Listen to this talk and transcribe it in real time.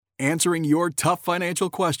answering your tough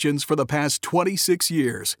financial questions for the past 26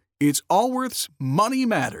 years. It's Allworth's Money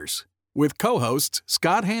Matters with co-hosts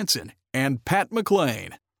Scott Hanson and Pat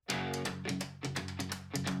McClain.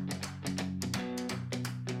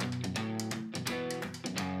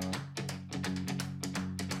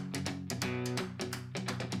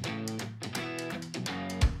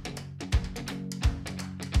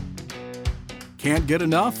 Can't get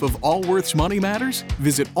enough of Allworth's Money Matters?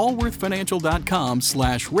 Visit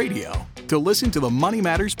allworthfinancial.com/radio to listen to the Money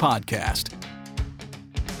Matters podcast.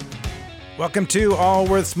 Welcome to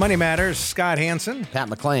Allworth's Money Matters. Scott Hanson. Pat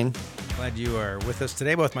McClain. Glad you are with us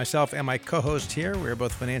today. Both myself and my co-host here. We're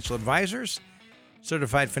both financial advisors,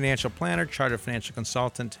 certified financial planner, chartered financial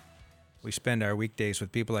consultant. We spend our weekdays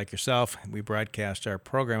with people like yourself. We broadcast our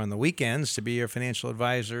program on the weekends to be your financial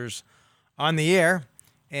advisors on the air.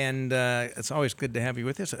 And it's always good to have you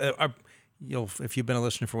with us. If you've been a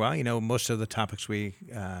listener for a while, you know most of the topics we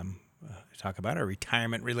talk about are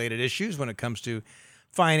retirement-related issues when it comes to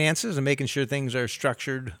finances and making sure things are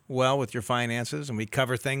structured well with your finances. And we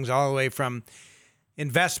cover things all the way from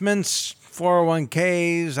investments,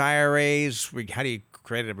 401ks, IRAs, how do you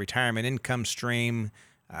create a retirement income stream,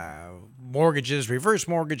 mortgages, reverse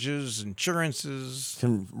mortgages, insurances,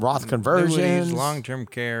 Roth conversions, long-term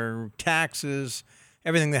care, taxes.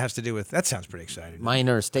 Everything that has to do with that sounds pretty exciting.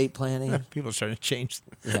 Minor estate planning. People are starting to change.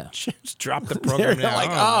 Yeah. Just drop the program They're now. like,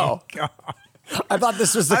 my God. I thought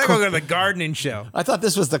this was I think we'll go to the gardening show. I thought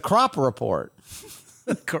this was the crop report.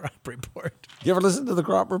 The crop report. You ever listen to the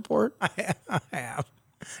crop report? I have.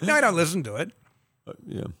 No, I don't listen to it.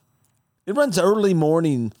 Yeah. It runs early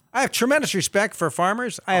morning. I have tremendous respect for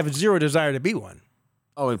farmers. I have zero desire to be one.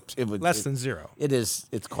 Oh, it would Less than zero. It is.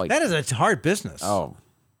 It's quite. That is a hard business. Oh.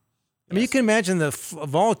 I mean, you can imagine the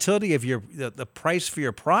volatility of the price for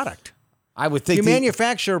your product. I would think you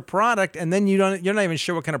manufacture a product and then you're not even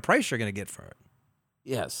sure what kind of price you're going to get for it.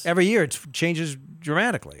 Yes. Every year it changes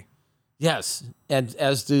dramatically. Yes, and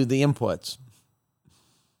as do the inputs.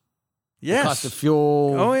 Yes. The cost of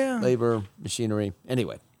fuel, labor, machinery.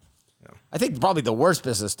 Anyway, I think probably the worst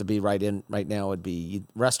business to be right now would be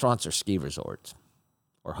restaurants or ski resorts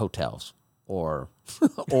or hotels or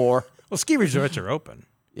well, ski resorts are open.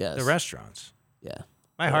 Yes. The restaurants. Yeah.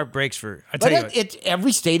 My heart breaks for.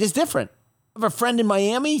 Every state is different. I have a friend in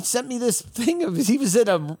Miami sent me this thing of he was at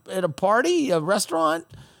a party, a restaurant.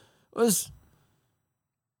 It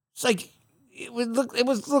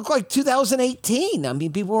looked like 2018. I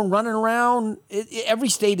mean, people were running around. Every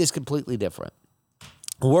state is completely different.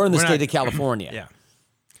 We're in the state of California. Yeah.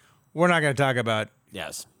 We're not going to talk about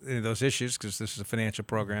those issues because this is a financial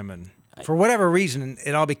program, and for whatever reason,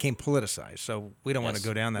 it all became politicized. So we don't want to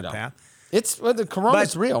go down that path. The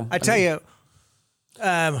corona's real. I tell you,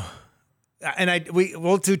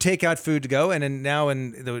 we'll do takeout food to go, and then now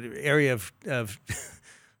in the area of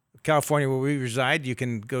California where we reside, you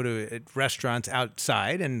can go to restaurants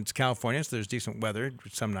outside, and it's California, so there's decent weather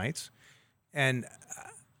some nights, and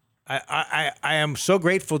I am so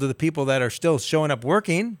grateful to the people that are still showing up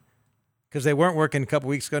working because they weren't working a couple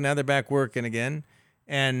weeks ago. Now they're back working again,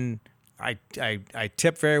 and I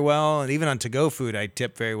tip very well, and even on to-go food, I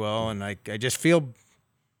tip very well, and I just feel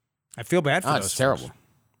bad for those. It's terrible.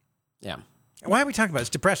 Yeah. Why are we talking about it?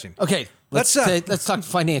 It's depressing. Okay, let's talk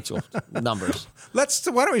financial numbers.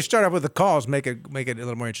 Why don't we start off with the calls? Make it a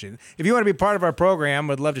little more interesting. If you want to be part of our program,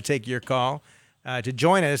 we'd love to take your call. To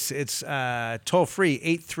join us, it's toll free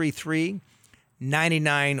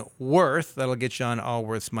 833-99-WORTH. That'll get you on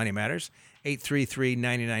Allworth's Money Matters.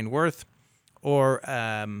 833-99-WORTH, or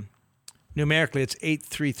numerically, it's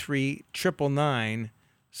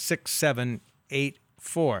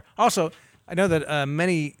 833-999-6784. Also, I know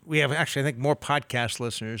that we have actually, I think, more podcast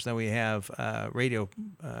listeners than we have radio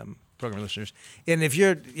program listeners. And if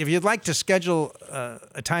you'd like to schedule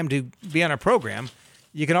a time to be on our program,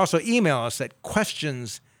 you can also email us at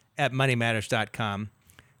questions@moneymatters.com.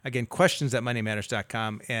 Again,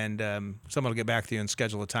 questions@moneymatters.com, and someone will get back to you and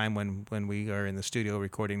schedule a time when we are in the studio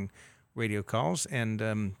recording radio calls,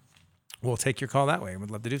 and we'll take your call that way.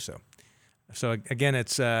 We'd love to do so. So again,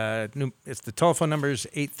 it's the telephone number is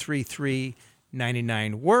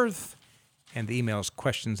 833-99-WORTH, and the email is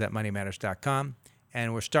questions@moneymatters.com.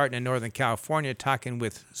 And we're starting in Northern California, talking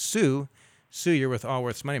with Sue. Sue, you're with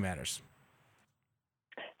Allworth's Money Matters.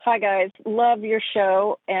 Hi, guys. Love your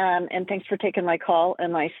show, and thanks for taking my call.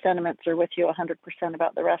 And my sentiments are with you 100%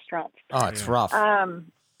 about the restaurants. Oh, it's rough.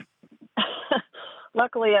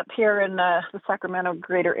 Luckily, up here in the Sacramento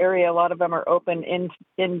greater area, a lot of them are open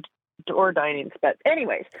indoor dinings. But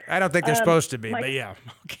anyways. I don't think they're supposed to be, but yeah.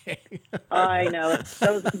 Okay. I know. It's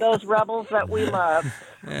those rebels that we love.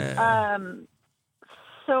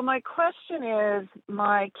 So my question is,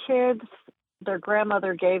 my kids, their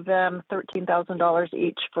grandmother gave them $13,000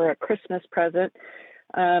 each for a Christmas present,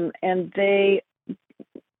 and they,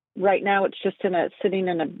 right now, it's just sitting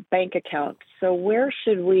in a bank account. So where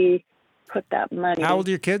should we put that money? How old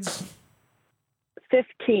are your kids?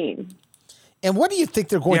 15. And what do you think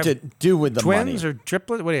they're going to do with the money? Twins or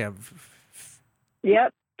triplets? What do you have?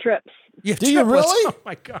 Yep, trips. You have Do you triplets? really? Oh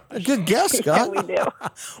my gosh. Good guess, Yeah, Scott. we do.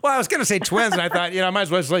 Well, I was going to say twins, and I thought, I might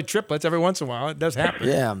as well say triplets every once in a while. It does happen.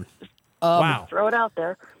 Yeah. Wow. Throw it out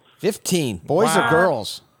there. 15. Boys Wow. or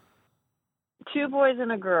girls? 2 boys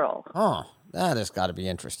and a girl. Oh, that has got to be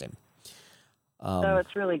interesting. So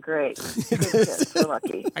it's really great. Good kids. We're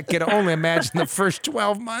lucky. I can only imagine the first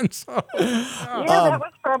 12 months. Yeah, that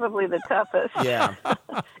was probably the toughest. Yeah.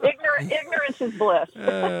 Ignorance is bliss.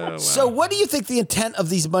 So what do you think the intent of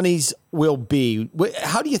these monies will be?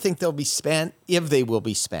 How do you think they'll be spent, if they will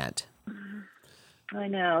be spent? I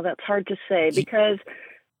know, that's hard to say because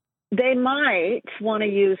they might want to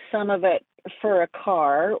use some of it for a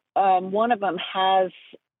car. One of them has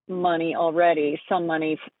money already, some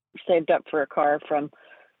money saved up for a car from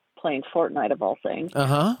playing Fortnite, of all things.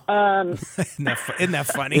 Uh-huh. Isn't that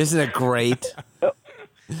funny? Isn't it great?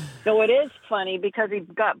 So it is funny because he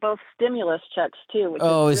got both stimulus checks too. Which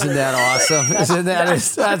Isn't really that awesome?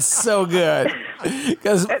 That's so good.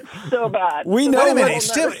 Because It's so bad. We So know Wait a that minute. will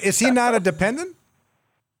Still, never- is he not a dependent?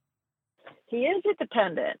 He is a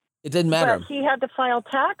dependent, it didn't matter. but he had to file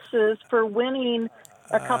taxes for winning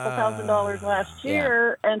a couple $1,000s last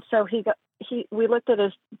year, and so we looked at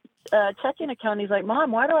his checking account. He's like,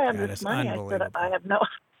 "Mom, why do I have God, this it's money?" I said, unbelievable. "I have no."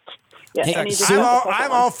 Yeah, Hey, and he Sue, did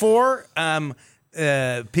I'm all for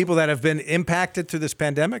people that have been impacted through this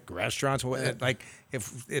pandemic, restaurants. Like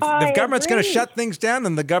if the I government's going to agree. shut things down,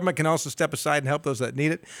 then the government can also step aside and help those that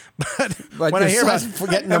need it. But But when I your hear about son's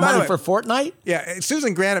forgetting the And by money way, for Fortnite? yeah,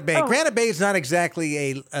 Susan, Granite Oh. Bay. Granite Bay is not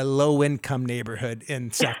exactly a low income neighborhood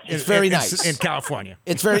in South. It's very nice. in California.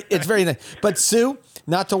 It's very nice. But Sue,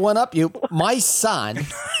 not to one up you, my son,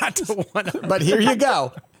 Not to one of- but here you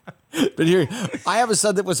go. But here, I have a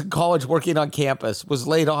son that was in college working on campus, was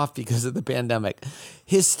laid off because of the pandemic.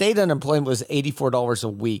 His state unemployment was $84 a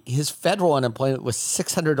week. His federal unemployment was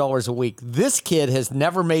 $600 a week. This kid has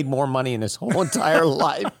never made more money in his whole entire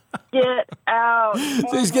life. Get out!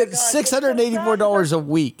 So he's getting $684 a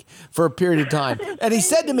week for a period of time. And he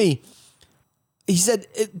said to me,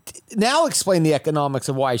 now explain the economics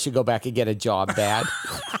of why I should go back and get a job, Dad.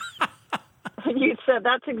 You said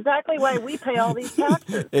that's exactly why we pay all these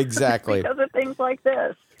taxes. Exactly. Because of things like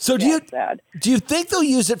this. So Yeah, it's sad. do you think they'll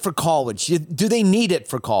use it for college? Do they need it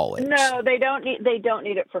for college? No, they don't need. They don't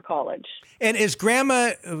need it for college. And is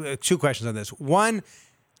Grandma? Two questions on this. One,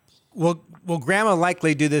 will Grandma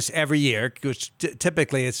likely do this every year? Which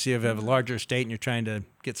typically it's you have a larger state and you're trying to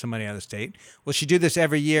get some money out of the state. Will she do this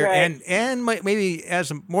every year? Right. And maybe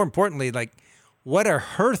as more importantly, like, what are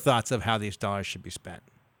her thoughts of how these dollars should be spent?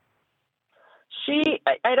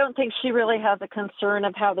 I don't think she really has a concern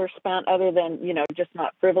of how they're spent other than, just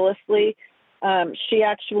not frivolously. She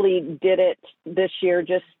actually did it this year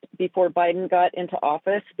just before Biden got into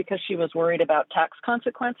office because she was worried about tax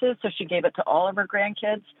consequences. So she gave it to all of her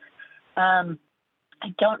grandkids. I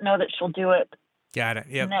don't know that she'll do it Got it.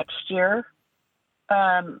 Yep. next year.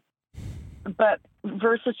 But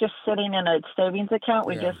versus just sitting in a savings account,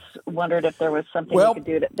 we just wondered if there was something we could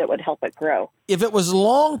do that would help it grow. If it was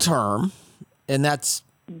long term, and that's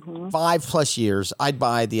 5+ years, I'd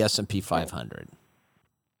buy the S&P 500.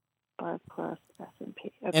 5+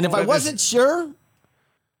 S&P. Okay. And if I wasn't sure,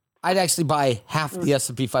 I'd actually buy half the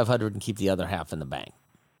S&P 500 and keep the other half in the bank.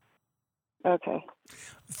 Okay.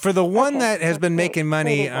 For the one Okay, that has that's been great. making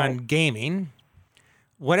money Great on advice. gaming,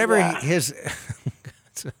 whatever Yeah. his.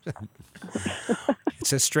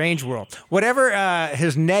 It's a strange world. Whatever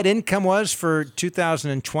his net income was for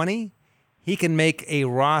 2020, he can make a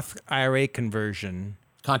Roth IRA contribution.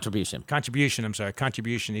 Contribution.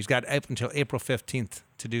 He's got up until April 15th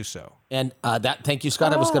to do so. And thank you,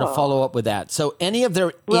 Scott. I was going to follow up with that. So any of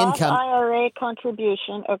their Roth income. IRA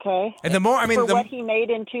contribution, okay. And the more, For what he made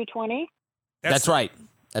in 220? That's right.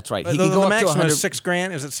 That's right. He the can go up to maximum 100. is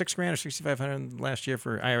 $6,000. Is it $6,000 or $6,500 last year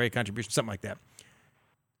for IRA contribution? Something like that.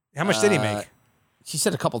 How much did he make? She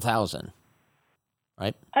said a couple thousand,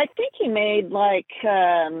 right? I think he made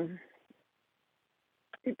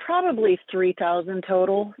probably 3,000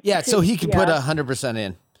 total. Yeah, so he could put 100%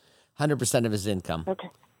 in, 100% of his income Okay.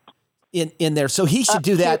 in there. So he should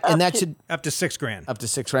do that, and that should Up to $6,000. up to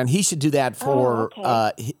 $6,000. He should do that for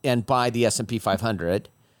and buy the S&P 500.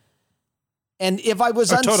 And if I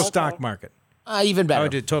was Or total stock market. Even better. I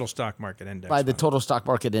would do total stock market index. By the total stock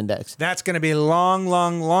market index. That's going to be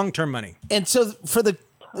long-term money. And so for the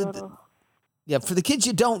kids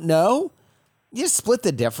you don't know, you split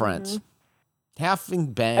the difference. Half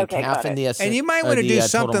in bank, half in the S&P. And you might want to do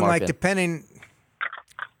something like depending.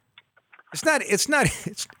 It's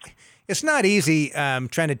not easy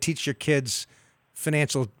trying to teach your kids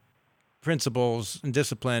financial principles and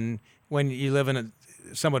discipline when you live in a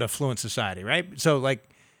somewhat affluent society, right? So like,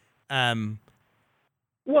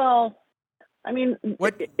 well, I mean,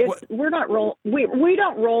 we're not we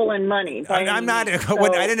don't roll in money. I'm not.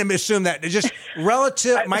 I didn't assume that. It's just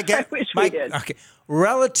relative. I wish we did. Okay,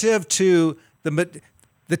 relative to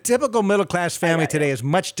the typical middle class family today is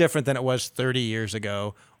much different than it was 30 years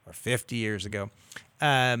ago or 50 years ago.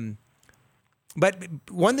 But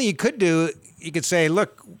one thing you could do, you could say,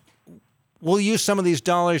 look, we'll use some of these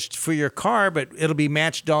dollars for your car, but it'll be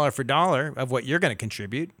matched dollar for dollar of what you're going to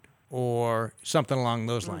contribute, or something along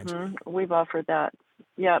those lines. We've offered that.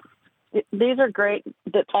 Yep. These are great.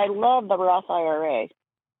 I love the Roth IRA.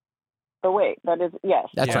 Oh, wait, that is, yes.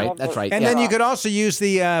 That's right. That's right. And then you could also use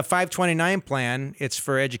the 529 plan. It's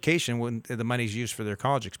for education when the money's used for their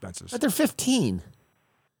college expenses. But they're 15.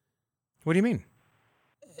 What do you mean?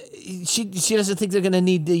 She doesn't think they're going to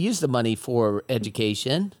need to use the money for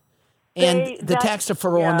education. And the tax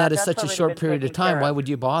deferral on that is such a short period of time. Why would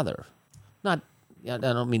you bother? I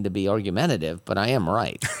don't mean to be argumentative, but I am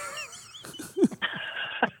right.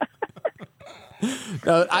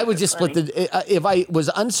 No, I would just split if I was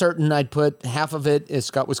uncertain, I'd put half of it, as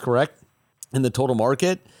Scott was correct, in the total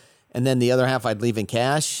market, and then the other half I'd leave in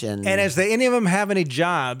cash. And as any of them have any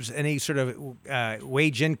jobs, any sort of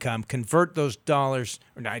wage income, convert those dollars.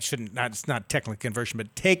 Or no, it's not technically conversion,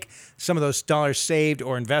 but take some of those dollars saved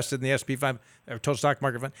or invested in the S&P 5 or total stock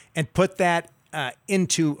market fund and put that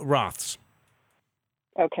into Roths.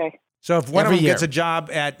 Okay. So if one of them gets a job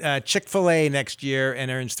at Chick-fil-A next year and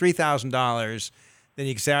earns $3,000, then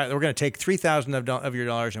you can say, all right, we're going to take $3,000 of your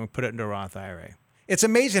dollars and we put it into a Roth IRA. It's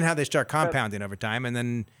amazing how they start compounding over time, and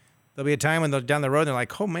then there'll be a time when they're down the road and they're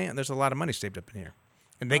like, oh man, there's a lot of money saved up in here,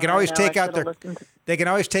 and they can always take out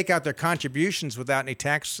their contributions without any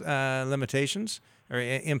tax limitations or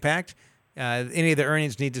impact. Any of the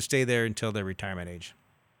earnings need to stay there until their retirement age.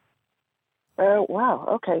 Oh, wow.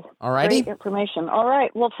 Okay. All righty. Great information. All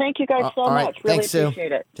right. Well, thank you guys so much. Really Thanks, Sue.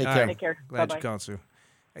 appreciate it. Take care. Take care. Glad Bye-bye. you called, Sue.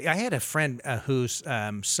 I had a friend whose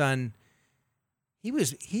son,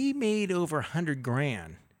 he made over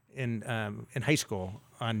 $100,000 in high school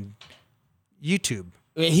on YouTube.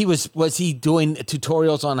 Was he doing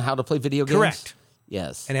tutorials on how to play video games? Correct.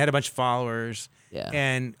 Yes. And had a bunch of followers. Yeah.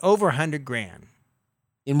 And over $100,000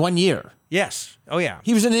 in 1 year. Yes. Oh yeah.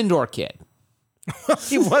 He was an indoor kid.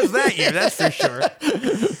 He was that year, that's for sure.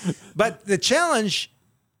 But the challenge,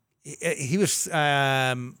 he was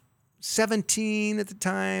 17 at the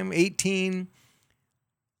time, 18.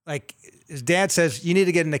 Like his dad says, you need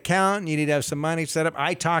to get an account, you need to have some money set up.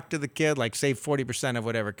 I talked to the kid, like save 40% of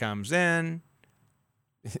whatever comes in.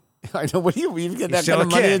 I know. What do you get that Still kind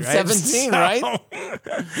of money kid, at 17, right?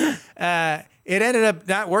 It ended up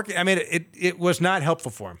not working. I mean, it was not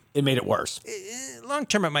helpful for him. It made it worse. Long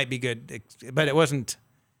term, it might be good, but it wasn't.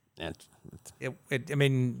 I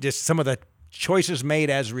mean, just some of the choices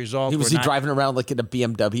made as a result. Was he driving around like in a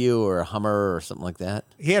BMW or a Hummer or something like that?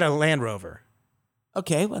 He had a Land Rover.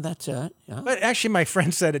 Okay, well, that's yeah. But actually, my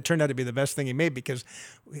friend said it turned out to be the best thing he made because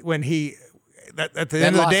when he. At the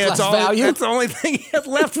end of the day, that's the only thing he had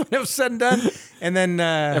left when it was said and done. And then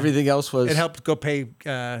everything else was. It helped go pay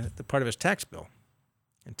the part of his tax bill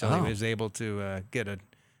until he was able to get a.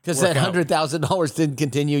 Because that $100,000 didn't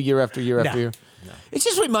continue year after year after year. No. It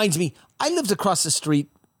just reminds me. I lived across the street.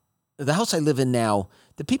 The house I live in now,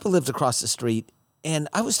 the people lived across the street, and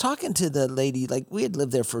I was talking to the lady. Like we had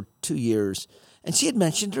lived there for 2 years, and she had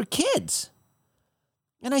mentioned her kids,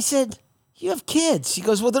 and I said, you have kids? She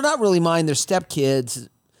goes, well, they're not really mine. They're stepkids.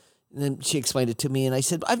 And then she explained it to me, and I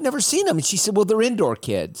said, I've never seen them. And she said, well, they're indoor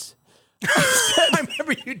kids. I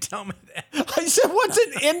remember you telling me that. I said, what's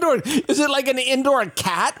an indoor? Is it like an indoor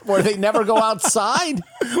cat where they never go outside?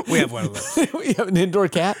 We have one of those. We have an indoor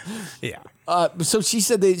cat? Yeah. So she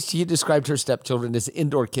said that she described her stepchildren as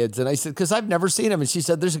indoor kids. And I said, because I've never seen them. And she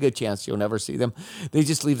said, there's a good chance you'll never see them. They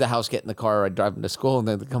just leave the house, get in the car, I drive them to school, and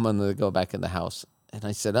then they come in and they go back in the house. And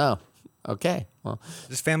I said, oh. Okay. Well, is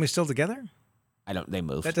this family still together? They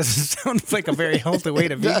moved. That doesn't sound like a very healthy way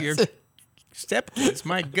to view your stepkids.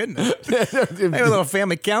 My goodness. Maybe a little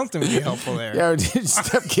family counseling would be helpful there. Yeah,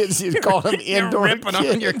 stepkids, you'd call them indoor ripping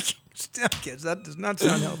kids. on your Still, kids, that does not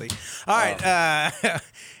sound healthy. All right,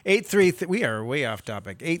 833. We are way off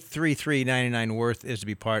topic. 833-99-WORTH is to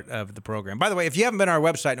be part of the program. By the way, if you haven't been on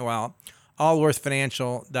our website in a while,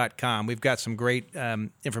 allworthfinancial.com. We've got some great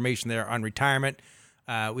information there on retirement.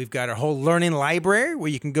 We've got our whole learning library where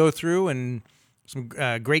you can go through and some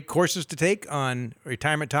great courses to take on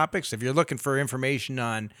retirement topics. If you're looking for information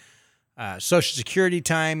on Social Security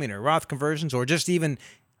timing or Roth conversions, or just even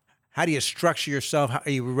how do you structure yourself? Are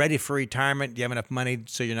you ready for retirement? Do you have enough money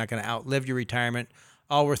so you're not going to outlive your retirement?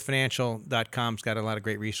 Allworthfinancial.com's got a lot of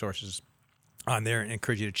great resources on there, and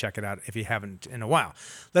encourage you to check it out if you haven't in a while.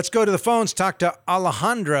 Let's go to the phones, talk to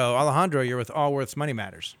Alejandro. Alejandro, you're with Allworth's Money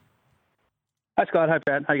Matters. Hi, Scott. Hi,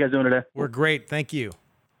 Pat. How you guys doing today? We're great. Thank you.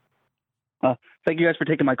 Thank you guys for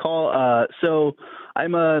taking my call. So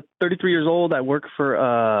I'm 33 years old. I work for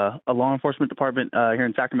a law enforcement department here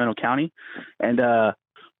in Sacramento County, and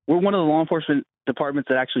we're one of the law enforcement departments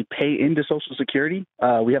that actually pay into Social Security.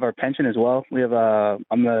 We have our pension as well. We have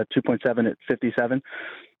I'm the 2.7 at 57,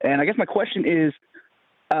 and I guess my question is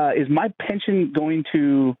my pension going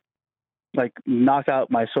to knock out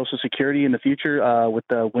my Social Security in the future with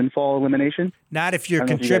the windfall elimination? Not if you're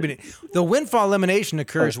contributing. The windfall elimination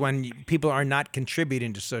occurs when people are not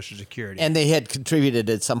contributing to Social Security. And they had contributed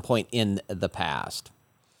at some point in the past.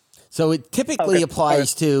 So it typically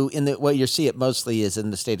applies to, what you see it mostly is in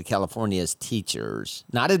the state of California, is teachers,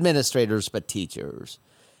 not administrators, but teachers.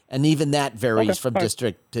 And even that varies from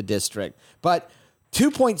district to district. But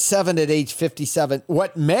 2.7 at age 57,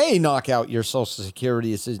 what may knock out your Social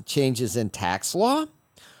Security is changes in tax law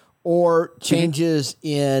or changes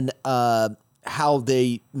in how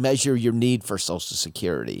they measure your need for Social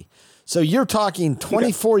Security. So you're talking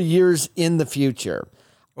 24 years in the future.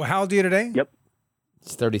 Well, how old are you today? Yep.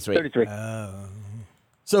 It's 33. 33.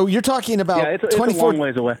 So you're talking about it's 24 a long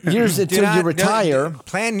ways away. years until you retire.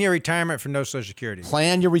 Plan your retirement for no Social Security.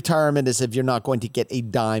 Plan your retirement as if you're not going to get a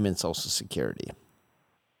dime in Social Security.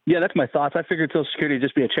 Yeah, that's my thoughts. I figured Social Security would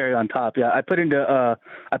just be a cherry on top. Yeah, I put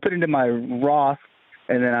into my Roth,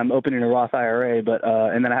 and then I'm opening a Roth IRA, but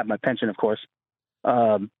and then I have my pension, of course.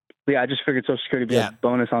 I just figured Social Security would be a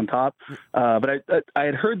bonus on top. But I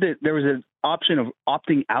had heard that there was an option of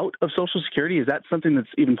opting out of Social Security. Is that something that's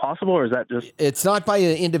even possible, or is that just... It's not by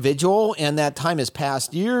an individual, and that time has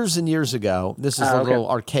passed years and years ago. This is a little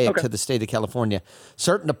archaic to the state of California.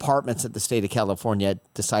 Certain departments at the state of California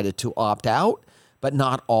decided to opt out, but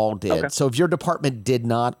not all did. Okay. So if your department did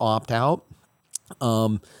not opt out...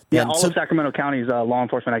 all of Sacramento County's law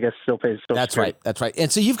enforcement, I guess, still pays Social Security. That's right.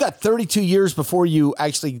 And so you've got 32 years before you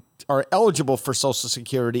actually are eligible for Social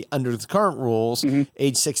Security under the current rules,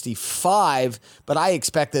 age 65. But I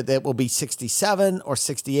expect that it will be 67 or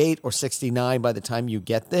 68 or 69 by the time you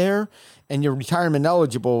get there. And you're retirement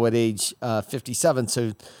eligible at age 57.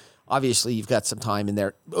 So obviously you've got some time in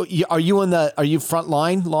there. Are you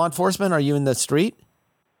frontline law enforcement? Are you in the street?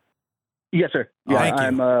 Yes, sir. Yeah, Thank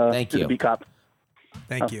you. I'm Thank you. a B cop.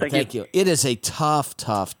 Thank you. Thank you. It is a tough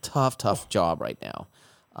job right now.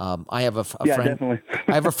 I have a friend. Definitely.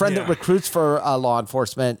 I have a friend that recruits for law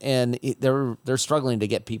enforcement, and they're struggling to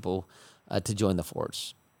get people to join the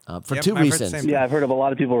force for two reasons. Yeah, I've heard of a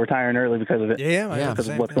lot of people retiring early because of it. Because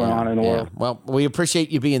of what's going on in the world. Well, we appreciate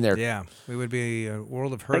you being there. Yeah, we would be a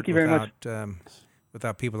world of hurt Thank you very much.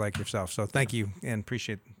 without people like yourself. So thank you and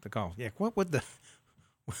appreciate the call. Yeah, what would the...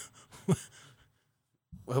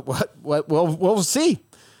 What? We'll see.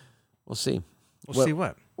 We'll see. We'll see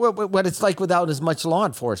what? What it's like without as much law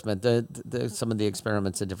enforcement. Some of the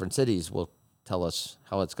experiments in different cities will tell us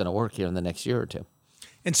how it's going to work here in the next year or two.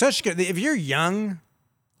 And Social Security, if you're young,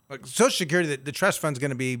 Social Security, the trust fund's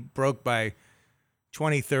going to be broke by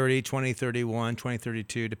 2030, 2031,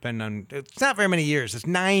 2032, depending on... It's not very many years. It's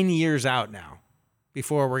 9 years out now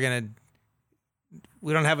before we don't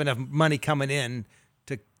have enough money coming in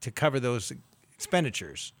to cover those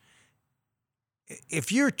expenditures.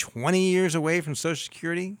 If you're 20 years away from Social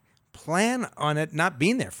Security, plan on it not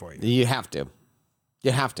being there for you. You have to.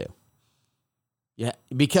 Yeah,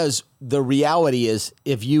 because the reality is,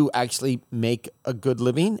 if you actually make a good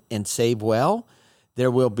living and save well,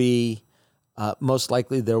 there will be most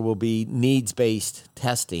likely there will be needs-based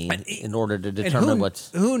testing in order to determine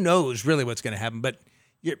who knows really what's going to happen. But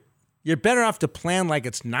you're better off to plan like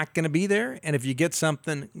it's not going to be there, and if you get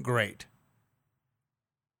something, great.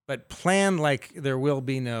 But plan like there will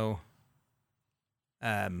be no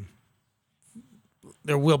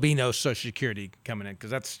Social Security coming in,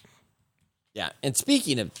 because that's... Yeah, and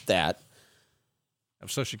speaking of that...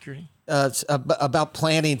 Of Social Security? About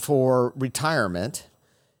planning for retirement,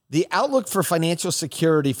 The outlook for financial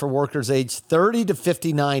security for workers aged 30 to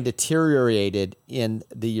 59 deteriorated in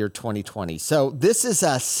the year 2020. So this is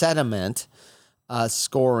a sentiment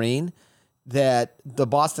scoring that the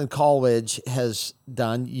Boston College has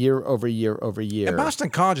done year over year over year. And Boston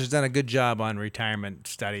College has done a good job on retirement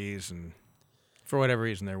studies, and for whatever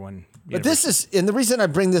reason, they're one. But this is, and the reason I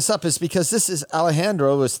bring this up is because this is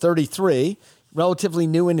Alejandro is 33, relatively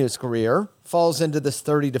new in his career, falls into this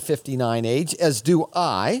 30 to 59 age, as do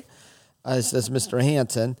I, as does Mr.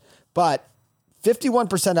 Hansen. But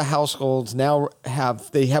 51% of households now have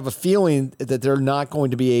a feeling that they're not going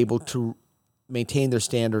to be able to maintain their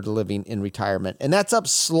standard of living in retirement. And that's up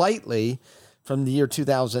slightly from the year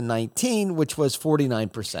 2019, which was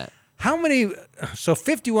 49%. How many, so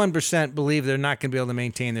 51% believe they're not going to be able to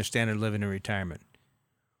maintain their standard of living in retirement.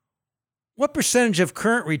 What percentage of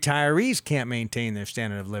current retirees can't maintain their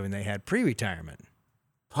standard of living they had pre-retirement?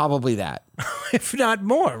 Probably that. If not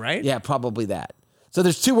more, right? Yeah, probably that. So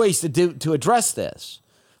there's two ways to address this.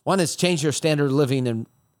 One is change your standard of living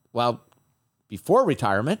before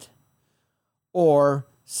retirement, or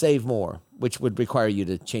save more, which would require you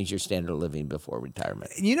to change your standard of living before retirement.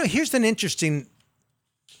 You know, here's an interesting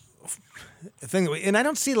thing, and I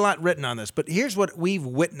don't see a lot written on this, but here's what we've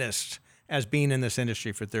witnessed as being in this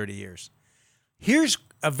industry for 30 years. Here's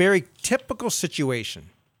a very typical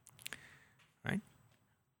situation, right?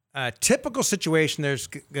 A typical situation, there's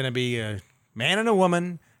going to be a man and a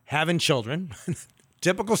woman having children.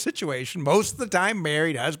 Typical situation, most of the time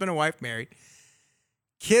married, husband and wife married.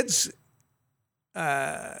 Kids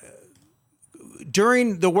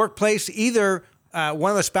during the workplace, either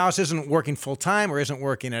one of the spouses isn't working full-time or isn't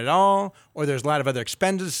working at all, or there's a lot of other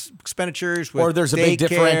expenditures with or there's a big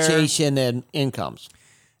differentiation in incomes.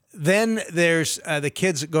 Then there's the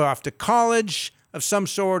kids that go off to college of some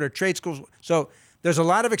sort or trade schools. So there's a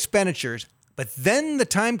lot of expenditures, but then the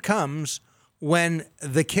time comes when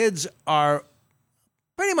the kids are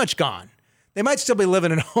pretty much gone. They might still be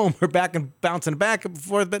living at home or bouncing back and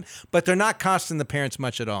forth, but they're not costing the parents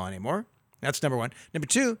much at all anymore. That's number one. Number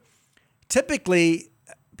two, typically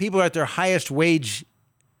people are at their highest wage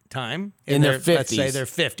time in their 50s. Let's say their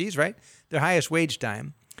 50s, right? Their highest wage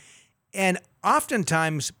time. And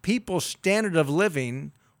oftentimes people's standard of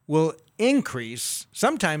living will increase,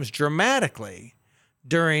 sometimes dramatically,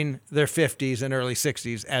 during their 50s and early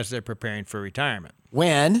 60s as they're preparing for retirement.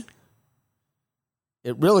 When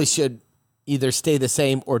it really should either stay the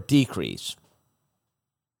same or decrease.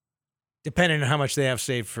 Depending on how much they have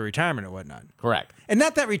saved for retirement or whatnot. Correct. And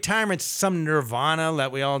not that retirement's some nirvana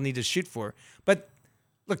that we all need to shoot for, but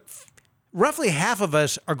look, roughly half of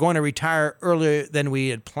us are going to retire earlier than we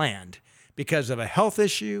had planned because of a health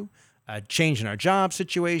issue, a change in our job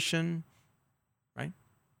situation, right?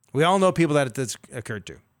 We all know people that it's occurred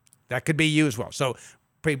to. That could be you as well. So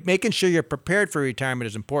making sure you're prepared for retirement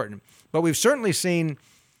is important. But we've certainly seen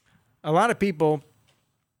a lot of people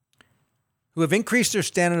who have increased their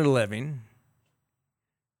standard of living.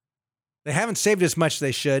 They haven't saved as much as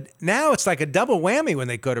they should. Now it's like a double whammy when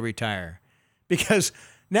they go to retire, because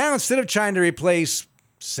now instead of trying to replace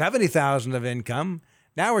 $70,000 of income,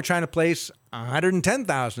 now we're trying to place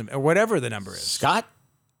 $110,000 or whatever the number is. Scott,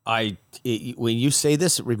 when you say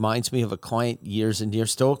this, it reminds me of a client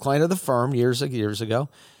still a client of the firm years ago.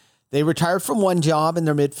 They retired from one job in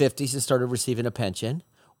their mid-50s and started receiving a pension.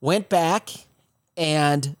 Went back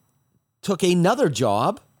and took another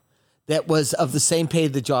job that was of the same pay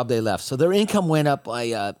as the job they left. So their income went up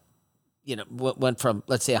by, went from,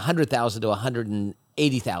 let's say, $100,000 to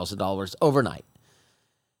 $180,000 overnight.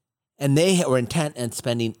 And they were intent on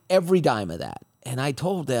spending every dime of that. And I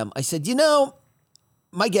told them, I said,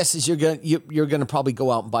 my guess is you're gonna probably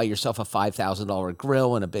go out and buy yourself a $5,000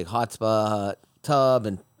 grill and a big hot tub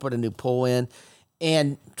and put a new pool in,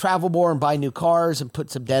 and travel more and buy new cars and put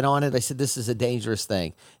some debt on it. I said, this is a dangerous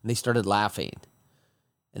thing. And they started laughing.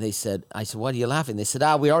 And I said, what are you laughing? They said,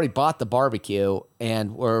 we already bought the barbecue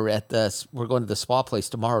and we're going to the spa place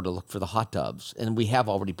tomorrow to look for the hot tubs. And we have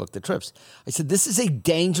already booked the trips. I said, this is a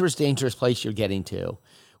dangerous, dangerous place you're getting to,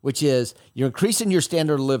 which is you're increasing your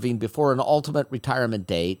standard of living before an ultimate retirement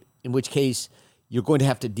date, in which case you're going to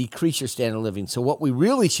have to decrease your standard of living. So what we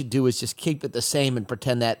really should do is just keep it the same and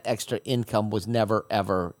pretend that extra income was never,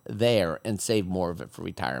 ever there and save more of it for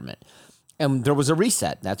retirement. And there was a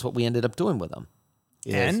reset. That's what we ended up doing with them.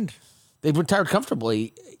 And they've retired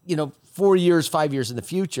comfortably, 4 years, 5 years in the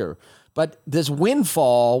future. But this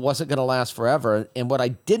windfall wasn't going to last forever. And what I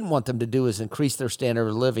didn't want them to do is increase their standard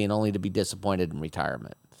of living only to be disappointed in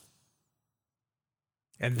retirement.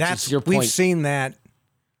 And we've seen that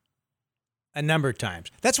a number of times.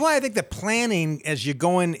 That's why I think the planning as you're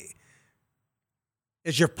going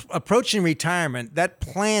as you're approaching retirement, that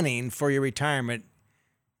planning for your retirement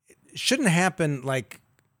shouldn't happen like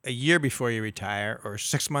a year before you retire or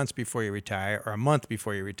 6 months before you retire or a month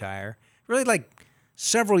before you retire. Really like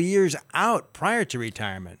several years out prior to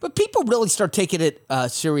retirement. But people really start taking it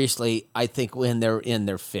seriously, I think, when they're in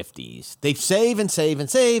their 50s. They save and save and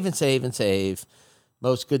save and save and save.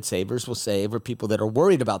 Most good savers will save, or people that are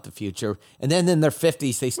worried about the future. And then in their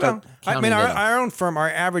 50s, they start counting our own firm, our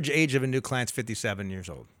average age of a new client is 57 years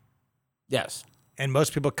old. Yes. And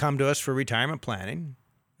most people come to us for retirement planning.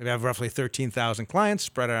 We have roughly 13,000 clients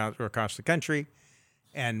spread out across the country.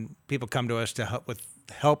 And people come to us to help with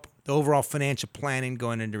the overall financial planning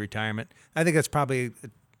going into retirement. I think that's probably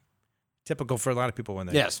typical for a lot of people when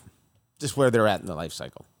they Yes. Just where they're at in the life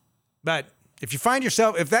cycle. But if you find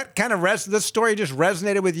yourself, if that kind of this story just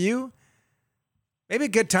resonated with you, maybe a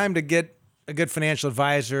good time to get a good financial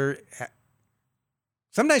advisor.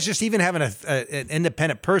 Sometimes just even having an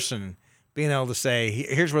independent person being able to say,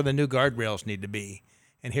 here's where the new guardrails need to be,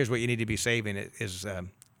 and here's what you need to be saving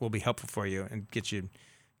will be helpful for you and get you,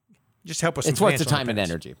 just help us. It's worth the time and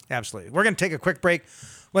energy. Absolutely. We're going to take a quick break.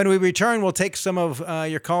 When we return, we'll take some of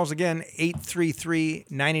your calls again.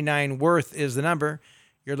 833-99-WORTH is the number.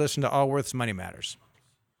 You're listening to Allworth's Money Matters.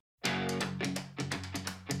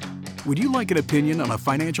 Would you like an opinion on a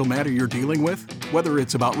financial matter you're dealing with? Whether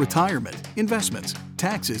it's about retirement, investments,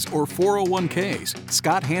 taxes, or 401ks,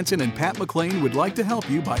 Scott Hanson and Pat McClain would like to help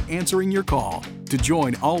you by answering your call. To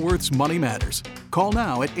join Allworth's Money Matters, call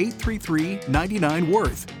now at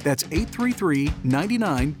 833-99-WORTH. That's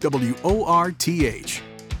 833-99-WORTH.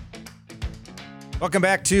 Welcome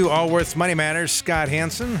back to Allworth's Money Matters. Scott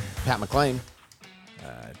Hanson. Pat McClain.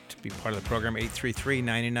 To be part of the program,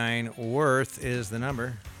 833-99-WORTH is the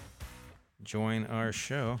number. Join our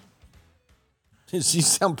show. You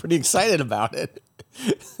sound pretty excited about it.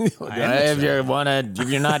 If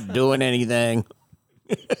you're not doing anything.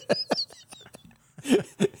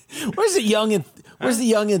 Where's the young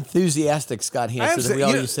enthusiastic Scott Hanson that we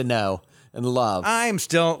all used to know and love? I'm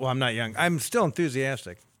not young. I'm still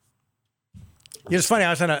enthusiastic. It's funny.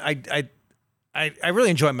 I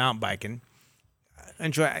really enjoy mountain biking. I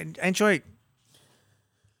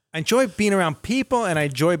enjoy being around people, and I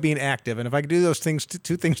enjoy being active. And if I can do those things,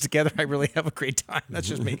 two things together, I really have a great time. That's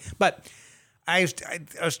just me. But I was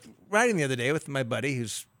riding the other day with my buddy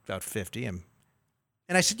who's about 50, and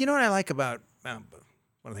I said, you know what I like about one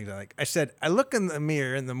of the things I like? I said, I look in the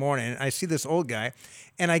mirror in the morning, and I see this old guy,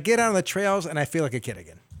 and I get out on the trails, and I feel like a kid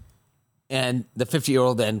again. And the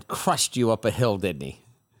 50-year-old then crushed you up a hill, didn't he?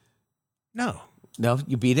 No,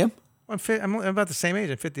 you beat him? I'm about the same age.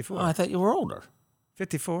 I'm 54. Oh, I thought you were older.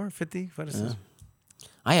 54, 50, what is this?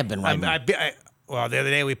 I have been riding. Well, the other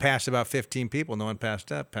day we passed about 15 people. No one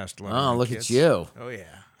passed up, past 11. Oh, look kids. at you. Oh, yeah.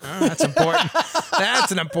 Oh, that's important.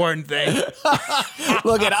 That's an important thing.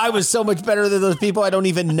 Look I was so much better than those people I don't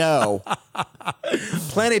even know.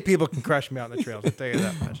 Plenty of people can crush me out on the trails, I'll tell you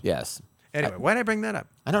that much. Yes. Anyway, why did I bring that up?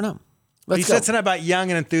 I don't know. You said something about young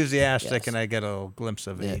and enthusiastic, yes. And I get a little glimpse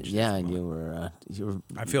of age. Yeah, and you were coming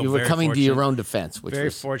fortunate. to your own defense, which very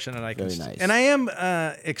was fortunate. Very nice. And I am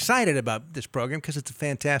excited about this program because it's a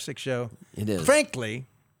fantastic show. It is. Frankly,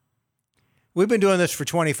 we've been doing this for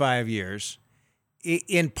 25 years,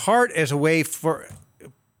 in part as a way for, I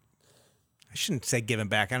shouldn't say giving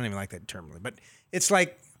back. I don't even like that term, but it's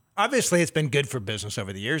like, obviously, it's been good for business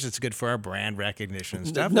over the years. It's good for our brand recognition and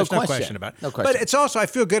stuff. There's no question about it. No question. But it's also, I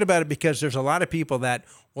feel good about it because there's a lot of people that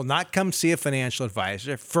will not come see a financial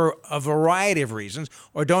advisor for a variety of reasons,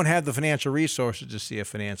 or don't have the financial resources to see a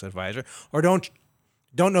financial advisor, or don't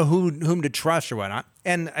know whom to trust or whatnot.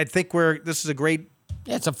 And I think this is a great...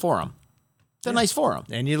 Yeah, it's a forum. It's a nice forum.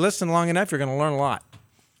 And you listen long enough, you're going to learn a lot.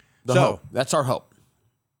 Hope. That's our hope.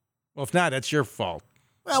 Well, if not, that's your fault.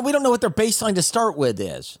 Well, we don't know what their baseline to start with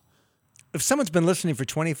is. If someone's been listening for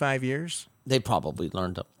 25 years... They probably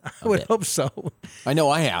learned a I would hope so. I know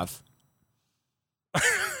I have.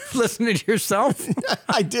 Listening to yourself?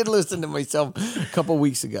 I did listen to myself a couple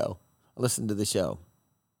weeks ago. I listened to the show.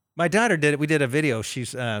 My daughter did it. We did a video.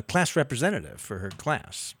 She's a class representative for her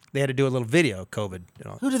class. They had to do a little video, COVID.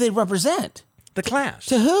 Who do they represent? The class.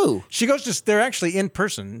 To who? She goes to, they're actually in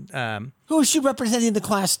person. Who is she representing the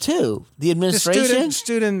class to? The administration? The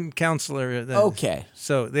student counselor. Okay.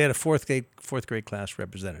 So they had a fourth grade class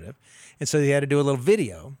representative. And so they had to do a little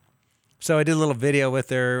video. So I did a little video with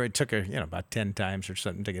her. It took her, about 10 times or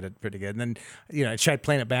something to get it pretty good. And then, I tried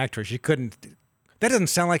playing it back to her. She couldn't. That doesn't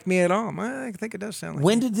sound like me at all. I think it does sound like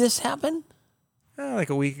When me. did this happen?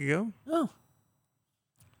 Like a week ago. Oh.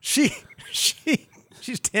 She's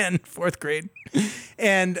 10, fourth grade.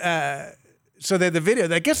 And So the video,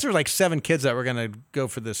 I guess there were like 7 kids that were going to go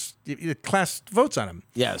for this. The class votes on them.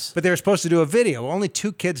 Yes. But they were supposed to do a video. Only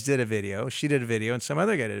 2 kids did a video. She did a video, and some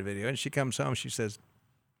other guy did a video. And she comes home. She says,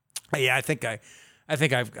 "Yeah, I think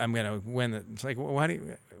I'm going to win." It's like, well, how do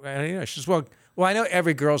you know? She says, "Well, I know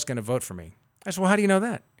every girl's going to vote for me." I said, "Well, how do you know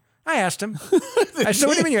that?" I asked him. I said,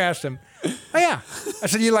 "What do you mean you asked him?" "Oh, yeah." I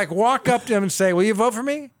said, "You like walk up to him and say, 'Will you vote for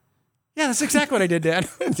me?'" "Yeah, that's exactly what I did, Dad."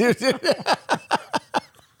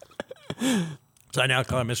 So I now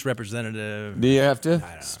call her misrepresentative. Do you have to?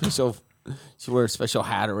 Special? She wear a special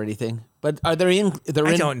hat or anything? But are they in?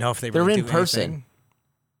 I don't know if they're in do person. Anything.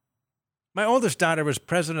 My oldest daughter was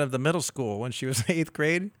president of the middle school when she was in 8th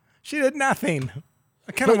grade. She did nothing.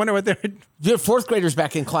 I kind of wonder what they're. Your 4th graders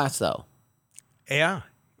back in class though. Yeah.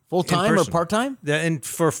 Full time or part time? And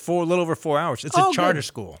for a little over 4 hours. It's a charter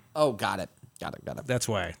school. Oh, got it. That's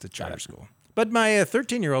why it's a charter school. But my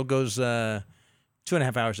 13-year-old goes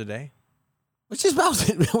 2.5 hours a day. Which is about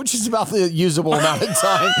the usable amount of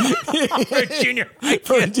time for a junior high kid.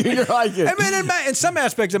 For a junior high kid. I mean, in some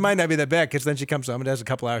aspects, it might not be that bad because then she comes home and does a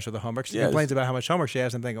couple hours of the homework. She complains about how much homework she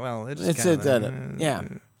has and think, well, yeah.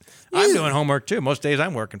 I'm doing homework too. Most days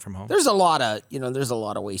I'm working from home. There's a lot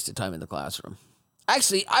of wasted time in the classroom.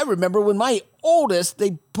 Actually, I remember when my oldest,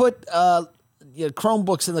 they put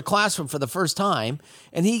Chromebooks in the classroom for the first time,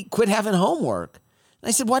 and he quit having homework. And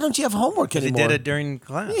I said, "Why don't you have homework anymore?" He did it during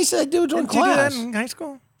class. And he said, "I do it during class." Did you do that in high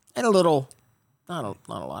school? And a little, not a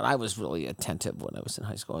lot. I was really attentive when I was in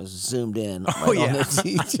high school. I was zoomed in on the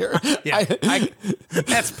teacher. Yeah,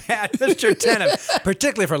 that's bad. That's your attentive,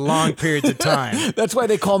 particularly for long periods of time. That's why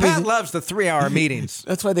they call me. Pat loves the 3-hour meetings.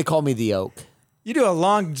 That's why they call me the Oak. You do a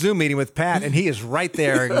long Zoom meeting with Pat, and he is right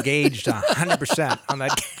there, engaged 100% on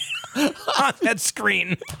that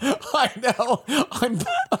screen. I know.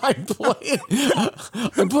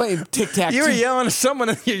 I'm playing tic-tac-toe. You were yelling at someone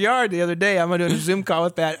in your yard the other day. I'm doing a Zoom call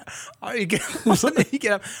with Pat. You get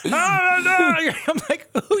up. Oh, no. I'm like,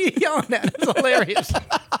 who are you yelling at? It's hilarious.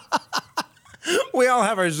 We all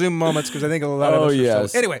have our Zoom moments because I think a lot of us are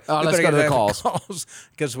so. Anyway, let's go to the calls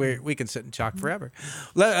because we can sit and talk forever.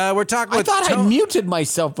 We're talking with I muted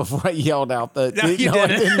myself before I yelled out the. No, you didn't. I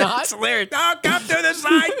did not. It's hilarious. Oh, come through the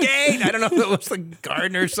side gate. I don't know if it was the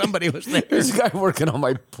gardener or somebody was there. There's a guy working on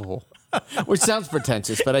my pool, which sounds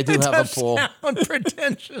pretentious, but I do have a pool. Sound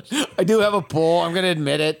pretentious. I do have a pool. I'm going to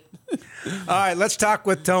admit it. All right, let's talk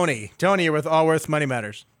with Tony. Tony, you're with Allworth Money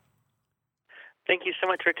Matters. Thank you so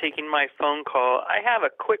much for taking my phone call. I have a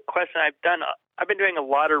quick question. I've been doing a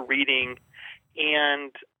lot of reading,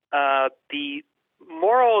 and the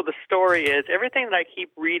moral of the story is everything that I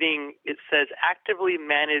keep reading, it says actively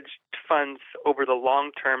managed funds over the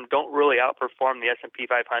long term don't really outperform the S&P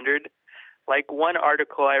 500. Like one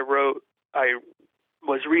article I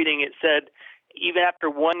was reading, it said even after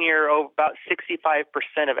 1 year, about 65%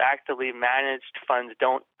 of actively managed funds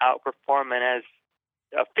don't outperform, and as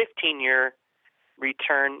a 15-year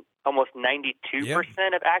return, almost 92%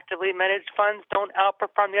 of actively managed funds don't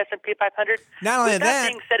outperform the S&P 500. Not only that,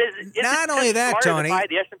 being said, is Tony, to buy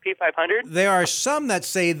the S&P 500? There are some that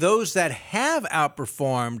say those that have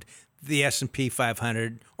outperformed the S&P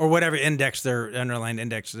 500 or whatever index, their underlying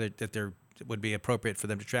index that would be appropriate for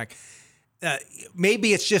them to track.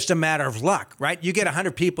 Maybe it's just a matter of luck, right? You get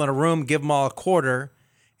 100 people in a room, give them all a quarter,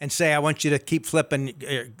 and say, "I want you to keep flipping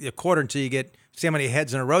a quarter until you see how many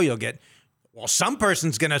heads in a row you'll get." Well, some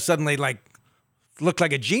person's going to suddenly look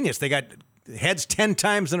like a genius. They got heads 10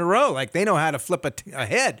 times in a row. Like they know how to flip a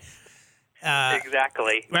head.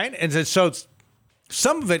 Exactly. Right? And so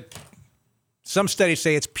some of it, some studies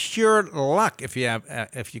say it's pure luck if you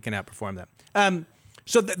can outperform them.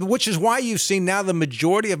 Which is why you've seen now the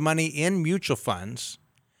majority of money in mutual funds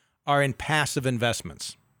are in passive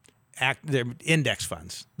investments. They're index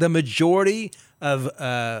funds. The majority of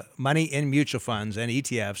money in mutual funds and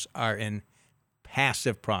ETFs are in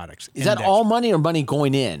passive products. Is that all money or money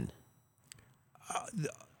going in?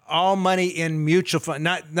 All money in mutual fund,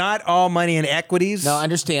 not all money in equities. No, I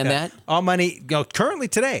understand that. All money currently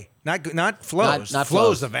today, not flows. Not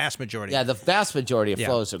flows. The vast majority. Yeah, the vast majority of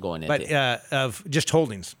flows are going into. But of just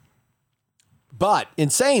holdings. But in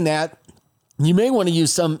saying that, you may want to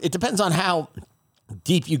use some. It depends on how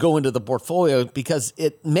deep you go into the portfolio, because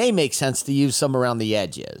it may make sense to use some around the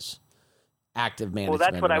edges. Active management.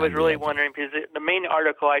 Well, that's what I was really wondering, because the main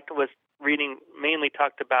article I was reading mainly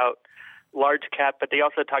talked about large cap, but they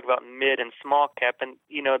also talk about mid and small cap, and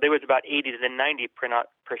there was about 80 to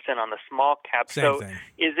 90% on the small cap. Same thing.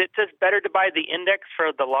 Is it just better to buy the index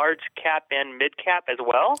for the large cap and mid cap as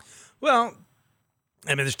well? Well,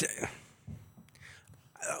 I mean,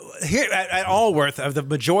 here at Allworth, the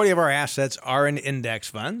majority of our assets are in index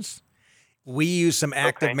funds, We use some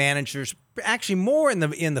active Okay. managers, actually more in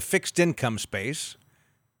the fixed income space.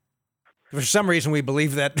 For some reason, we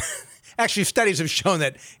believe that. Actually, studies have shown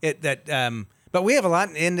that but we have a lot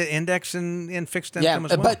in the index and in fixed income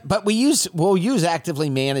as well. but we'll use actively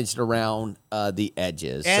managed around the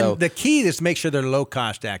edges. And so, the key is to make sure they're low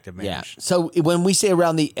cost active yeah. managed. So when we say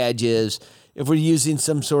around the edges, if we're using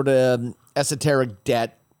some sort of esoteric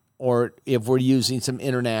debt, or if we're using some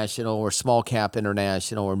international or small cap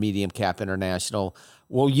international or medium cap international,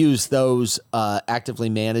 we'll use those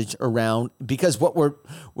actively managed around, because what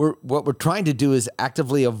we're trying to do is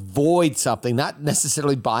actively avoid something, not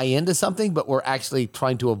necessarily buy into something, but we're actually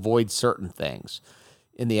trying to avoid certain things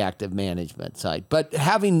in the active management side. But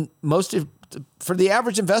for the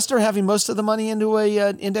average investor, having most of the money into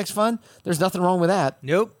a index fund, there's nothing wrong with that.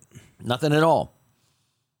 Nope. Nothing at all.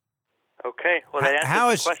 Okay. Well, that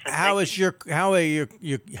answers the question. How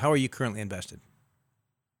Thank are you currently invested?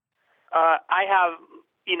 I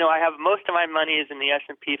have most of my money is in the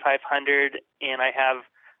S&P 500, and I have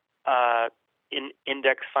in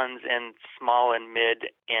index funds and small and mid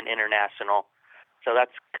and international. So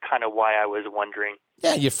that's kind of why I was wondering.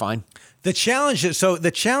 Yeah, you're fine. The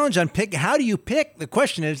challenge on pick. How do you pick? The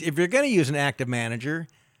question is, if you're going to use an active manager,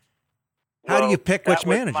 how do you pick which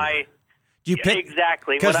manager? Do you pick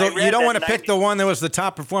exactly? Because you don't want to pick the one that was the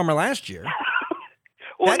top performer last year.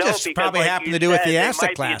 Well, that no, just because probably like happened you to do with said, the it asset might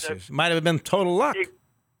be classes. Might have been total luck.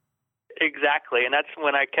 Exactly, and that's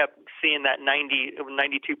when I kept seeing that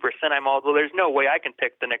 92%. I'm all, well, there's no way I can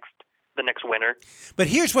pick the next winner. But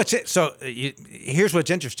here's what's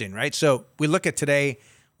interesting, right? So we look at today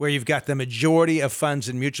where you've got the majority of funds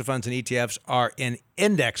and mutual funds and ETFs are in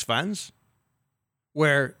index funds,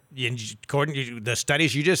 where according to the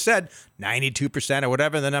studies you just said, 92% or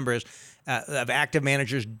whatever the number is of active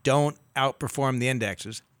managers don't outperform the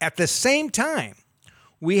indexes. At the same time,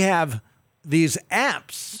 we have these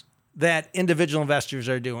apps that individual investors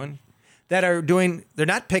are doing they're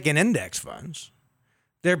not picking index funds.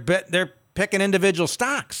 They're picking individual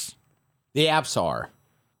stocks. The apps are.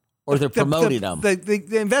 Or they're promoting them.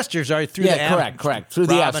 The investors are through the apps. Correct. Through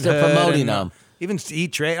the apps, they're promoting them. Even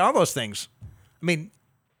E-Trade, all those things. I mean,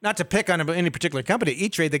 not to pick on any particular company.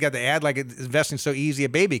 E-Trade, they got the ad like investing so easy a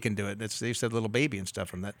baby can do it. They said little baby and stuff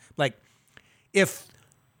from that. Like, if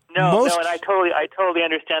No, and I totally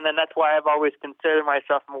understand that. And that's why I've always considered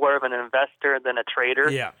myself more of an investor than a trader.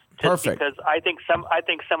 Yeah, perfect. Because I think some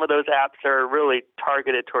of those apps are really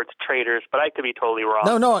targeted towards traders, but I could be totally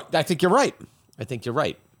wrong. No, I think you're right. I think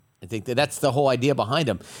that's the whole idea behind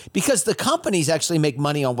them, because the companies actually make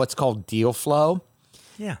money on what's called deal flow.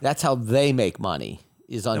 Yeah, that's how they make money,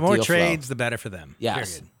 is on the more deal trades, flow. the better for them.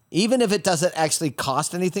 Yes. Period. Even if it doesn't actually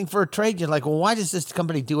cost anything for a trade, you're like, well, why does this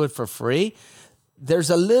company do it for free? There's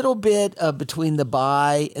a little bit between the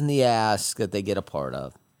buy and the ask that they get a part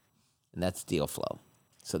of, and that's deal flow.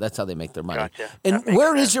 So that's how they make their money. Gotcha. And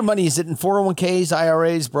where is your money? Is it in 401ks,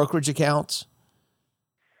 IRAs, brokerage accounts?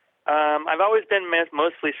 I've always been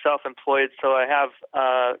mostly self-employed, so I have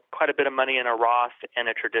quite a bit of money in a Roth and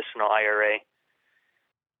a traditional IRA.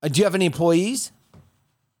 Do you have any employees?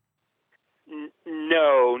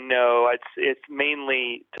 No. It's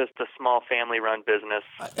mainly just a small family-run business.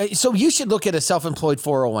 So you should look at a self-employed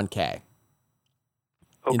 401k. Okay.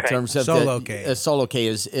 In terms of Solo K. A solo K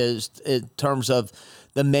is in terms of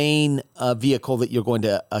the main vehicle that you're going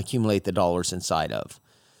to accumulate the dollars inside of.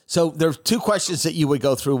 So there's two questions that you would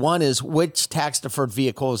go through. One is, which tax-deferred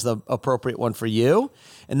vehicle is the appropriate one for you?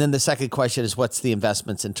 And then the second question is, what's the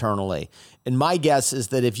investments internally? And my guess is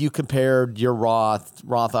that if you compared your Roth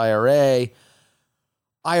IRA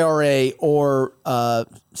or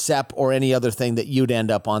SEP or any other thing, that you'd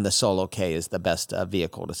end up on the Solo K is the best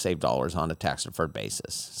vehicle to save dollars on a tax-deferred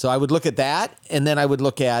basis. So I would look at that, and then I would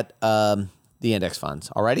look at the index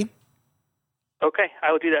funds. All righty? Okay,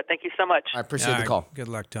 I will do that. Thank you so much. I appreciate the call. Good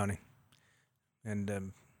luck, Tony.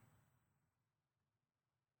 And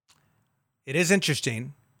it is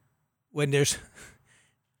interesting when there's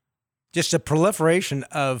just a proliferation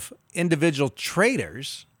of individual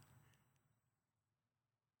traders.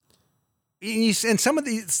 And some of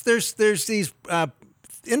these, there's these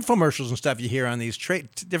infomercials and stuff you hear on these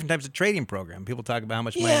different types of trading programs. People talk about how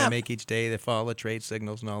much money they make each day. They follow the trade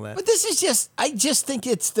signals and all that. But this is I just think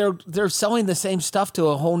it's they're selling the same stuff to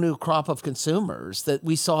a whole new crop of consumers that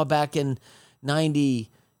we saw back in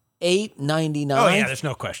 98, 99. Oh, yeah, there's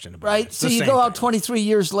no question about it. Right? It's So the you same go out thing. 23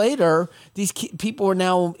 years later, these people are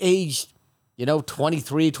now aged,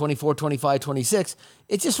 23, 24, 25, 26.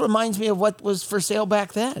 It just reminds me of what was for sale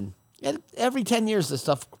back then. And every 10 years, this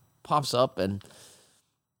stuff pops up, and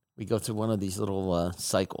we go through one of these little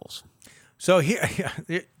cycles. So here,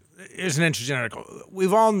 here's an interesting article.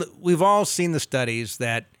 We've all seen the studies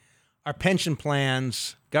that our pension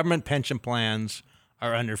plans, government pension plans,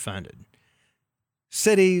 are underfunded.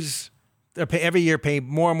 Cities every year pay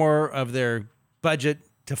more and more of their budget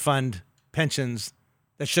to fund pensions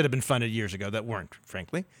that should have been funded years ago that weren't,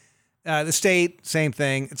 frankly. The state, same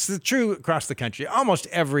thing. It's true across the country. Almost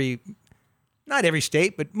not every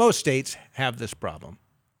state, but most states have this problem.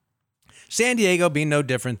 San Diego, being no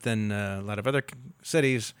different than a lot of other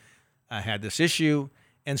cities, had this issue.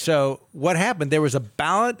 And so what happened, there was a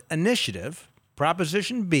ballot initiative,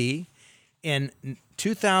 Proposition B, in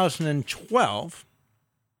 2012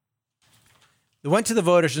 that went to the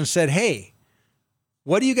voters and said, hey,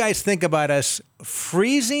 what do you guys think about us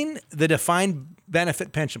freezing the defined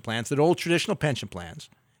benefit pension plans, the old traditional pension plans,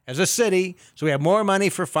 as a city, so we have more money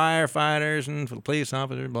for firefighters and for the police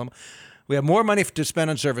officers, blah, blah. We have more money to spend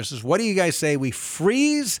on services. What do you guys say we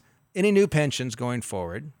freeze any new pensions going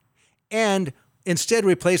forward and instead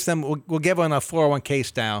replace them, we'll give them a 401k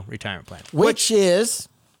style retirement plan. Which is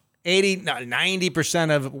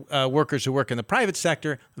 90% of workers who work in the private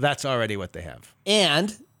sector, that's already what they have.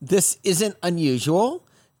 And this isn't unusual,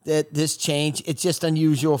 that this change, it's just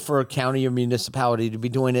unusual for a county or municipality to be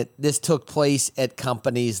doing it. This took place at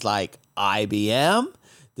companies like IBM.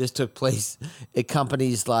 This took place at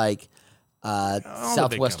companies like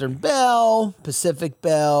Southwestern Bell, Pacific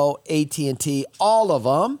Bell, AT&T, all of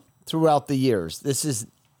them throughout the years. This is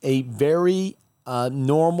a very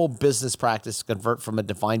normal business practice to convert from a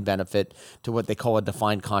defined benefit to what they call a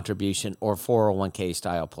defined contribution or 401k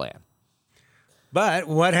style plan. But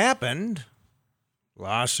what happened?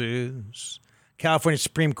 Lawsuits. California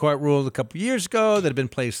Supreme Court ruled a couple years ago that had been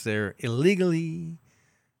placed there illegally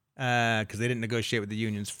because they didn't negotiate with the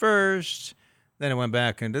unions first. Then it went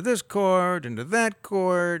back into this court, into that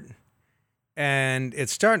court. And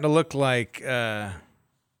it's starting to look like they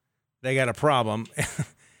got a problem.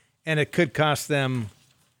 And it could cost them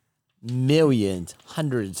millions,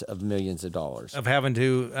 hundreds of millions of dollars of having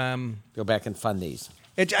to go back and fund these.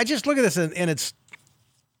 I just look at this and it's.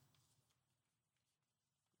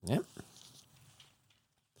 Yep.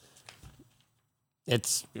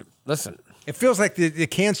 It's, listen. It feels like the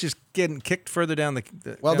can's just getting kicked further down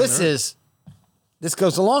the. Well, this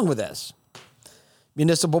goes along with this.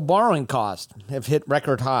 Municipal borrowing costs have hit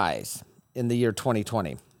record highs in the year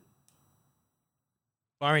 2020.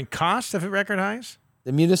 Borrowing costs have hit record highs?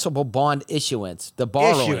 The municipal bond issuance, the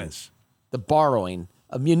borrowing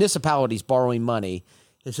of municipalities borrowing money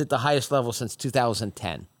is at the highest level since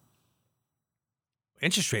 2010.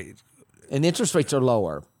 Interest rates. And interest rates are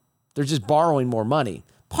lower. They're just borrowing more money.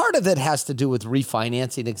 Part of it has to do with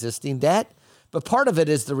refinancing existing debt, but part of it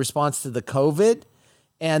is the response to the COVID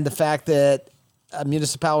and the fact that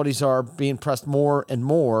municipalities are being pressed more and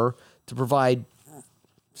more to provide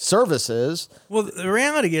services. Well, the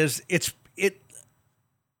reality is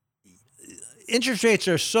interest rates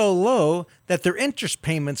are so low that their interest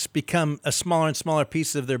payments become a smaller and smaller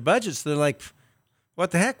piece of their budget. So they're like,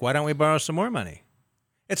 what the heck? Why don't we borrow some more money?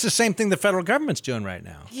 It's the same thing the federal government's doing right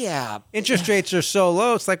now. Yeah. Interest rates are so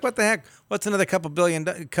low. It's like, what the heck? What's another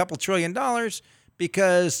couple trillion dollars?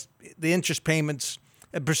 Because the interest payments,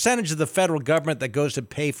 a percentage of the federal government that goes to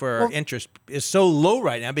pay for our interest is so low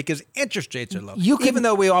right now because interest rates are low. Even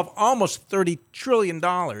though we have almost $30 trillion.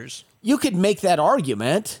 You could make that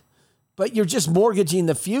argument, but you're just mortgaging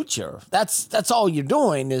the future. That's all you're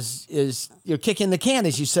doing is you're kicking the can,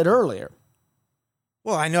 as you said earlier.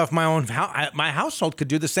 Well, I know if my household could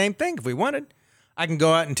do the same thing if we wanted. I can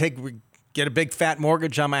go out and get a big fat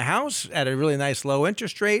mortgage on my house at a really nice low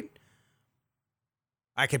interest rate.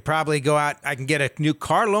 I could probably go out, I can get a new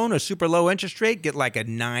car loan, a super low interest rate, get like a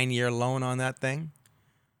 9-year loan on that thing.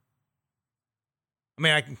 I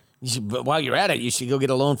mean, but while you're at it, you should go get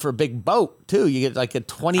a loan for a big boat, too. You get like a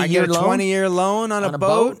 20-year loan. I get a 20-year loan on a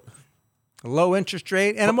boat, a low interest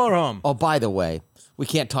rate, and a motorhome. Oh, by the way, we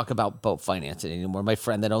can't talk about boat financing anymore. My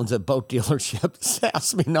friend that owns a boat dealership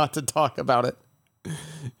asked me not to talk about it.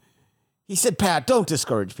 He said, Pat, don't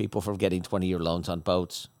discourage people from getting 20-year loans on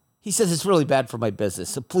boats. He says it's really bad for my business,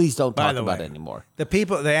 so please don't talk about it anymore.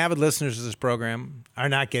 The avid listeners of this program are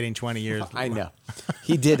not getting 20 years. I know.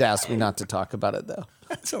 He did ask me not to talk about it, though.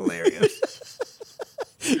 That's hilarious.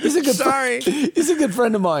 He's a good He's a good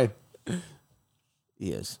friend of mine.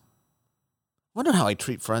 He is. Wonder how I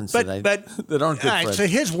treat friends that aren't good friends. So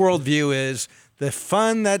his worldview is the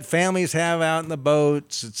fun that families have out in the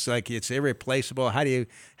boats. It's like it's irreplaceable. How do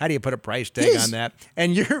you put a price tag on that?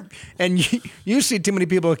 And you see too many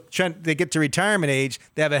people they get to retirement age,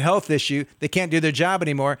 they have a health issue, they can't do their job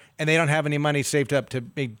anymore, and they don't have any money saved up to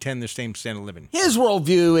maintain the same standard of living. His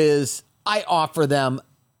worldview is I offer them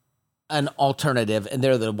an alternative, and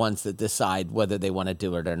they're the ones that decide whether they want to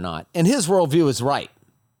do it or not. And his worldview is right.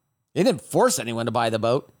 He didn't force anyone to buy the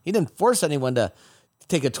boat. He didn't force anyone to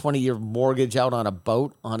take a 20-year mortgage out on a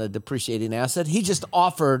boat on a depreciating asset. He just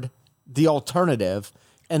offered the alternative,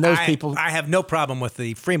 and those people. I have no problem with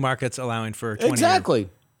the free markets allowing for 20 exactly.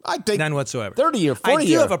 I think none whatsoever. 30 or 40 I do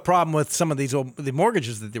year. have a problem with some of the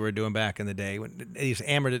mortgages that they were doing back in the day.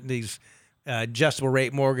 These adjustable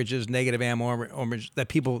rate mortgages, negative AM mortgages, that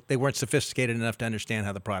people, they weren't sophisticated enough to understand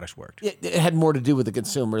how the products worked. It had more to do with the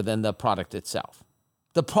consumer than the product itself.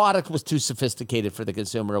 The product was too sophisticated for the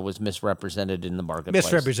consumer. It was misrepresented in the marketplace.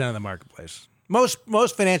 Misrepresented in the marketplace.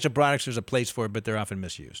 Most financial products, there's a place for it, but they're often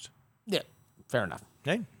misused. Yeah, fair enough.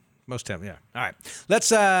 Okay? Most time, yeah. All right.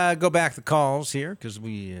 Let's go back to calls here because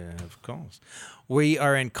we have calls. We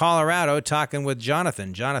are in Colorado talking with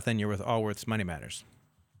Jonathan. Jonathan, you're with Allworth's Money Matters.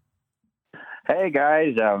 Hey,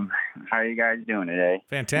 guys. How are you guys doing today?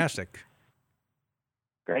 Fantastic.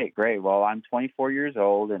 Great. Well, I'm 24 years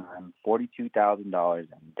old, and I'm $42,000 in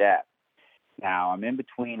debt. Now, I'm in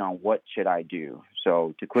between on what should I do.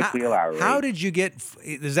 So, to quickly elaborate. How did you get,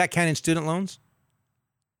 does that count in student loans?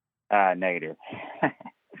 Negative.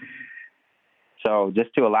 So,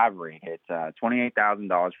 just to elaborate, it's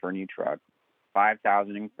 $28,000 for a new truck,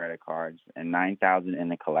 $5,000 in credit cards, and $9,000 in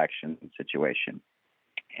the collection situation.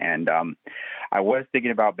 And I was thinking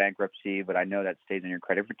about bankruptcy, but I know that stays on your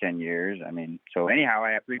credit for 10 years. I mean, so anyhow,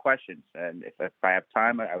 I have 3 questions. And if I have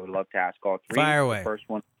time, I would love to ask all 3. Fire away. The first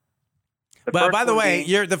one. But by the way,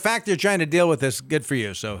 the fact you're trying to deal with this, good for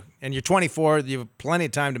you. So, and you're 24, you have plenty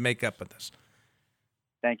of time to make up with this.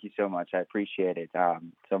 Thank you so much. I appreciate it.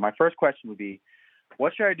 So my first question would be,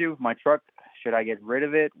 what should I do with my truck? Should I get rid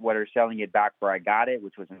of it, whether selling it back where I got it,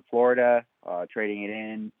 which was in Florida, trading it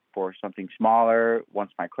in for something smaller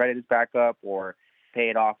once my credit is back up, or pay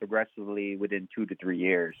it off aggressively within 2 to 3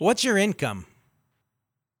 years? What's your income?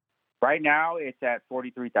 Right now, it's at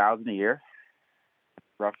 $43,000 a year,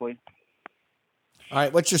 roughly. All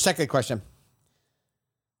right, what's your second question?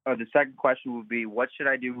 The second question would be, what should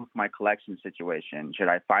I do with my collection situation? Should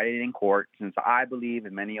I fight it in court, since I believe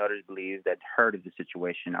and many others believe that heard of the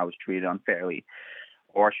situation, I was treated unfairly,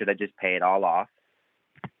 or should I just pay it all off?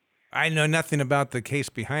 I know nothing about the case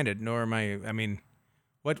behind it, nor am I mean,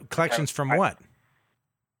 what collections from what?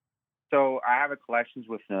 So I have a collections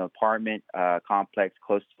with an apartment complex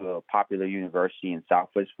close to a popular university in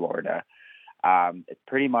Southwest Florida. It's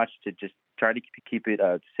pretty much to just try to keep it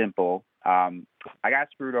simple. I got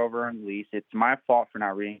screwed over on the lease. It's my fault for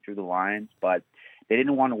not reading through the lines, but they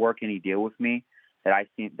didn't want to work any deal with me that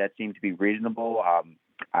seemed to be reasonable.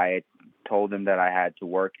 I told them that I had to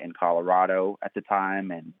work in Colorado at the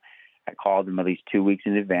time, and I called them at least 2 weeks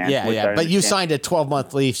in advance. Yeah. But you signed a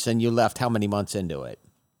 12-month lease and you left how many months into it?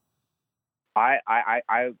 I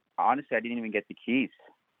honestly, I didn't even get the keys.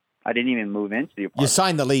 I didn't even move into the apartment. You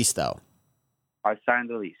signed the lease, though. I signed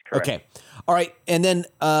the lease, correct. Okay. All right. And then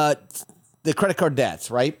the credit card debts,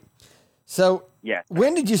 right? So yes.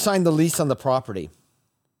 When did you sign the lease on the property?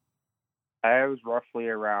 I was roughly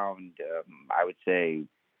around, I would say,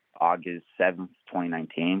 August 7th,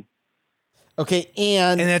 2019. Okay.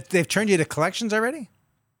 And they've turned you to collections already?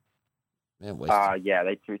 Yeah,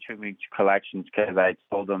 they took me to collections because I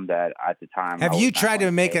told them that at the time. Have you tried to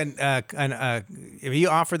make have you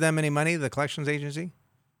offered them any money, the collections agency?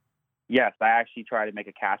 Yes, I actually tried to make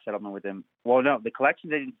a cash settlement with them. Well, no, the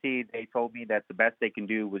collections agency, they told me that the best they can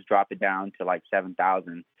do was drop it down to like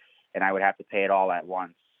 $7,000, and I would have to pay it all at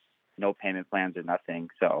once. No payment plans or nothing.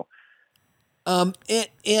 So,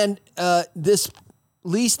 this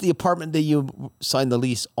lease, the apartment that you signed the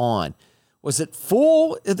lease on, was it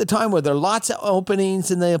full at the time? Were there lots of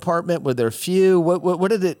openings in the apartment? Were there few? What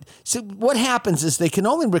did it? So what happens is they can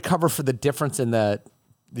only recover for the difference in the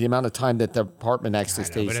amount of time that the apartment actually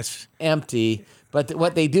stays empty. But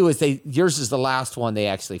what they do is yours is the last one they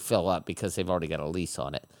actually fill up because they've already got a lease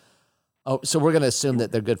on it. Oh, so we're going to assume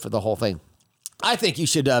that they're good for the whole thing. I think you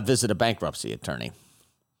should visit a bankruptcy attorney.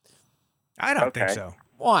 I don't think so.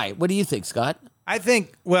 Why? What do you think, Scott? I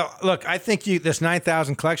think, this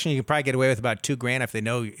 9,000 collection, you can probably get away with about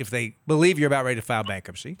 $2,000 if they believe you're about ready to file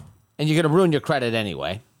bankruptcy. And you're going to ruin your credit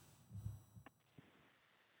anyway.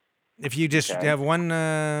 If you just have one...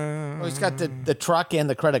 he's got the truck and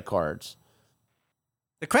the credit cards.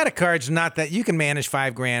 The credit cards, not that... You can manage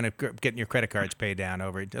 $5,000 of getting your credit cards paid down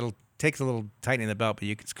over it. It'll take a little tightening the belt, but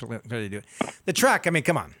you can clearly do it. The truck, I mean,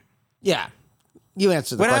 come on. Yeah. You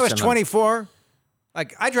answered the question. When I was 24,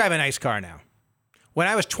 I drive a nice car now. When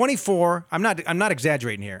I was 24, I'm not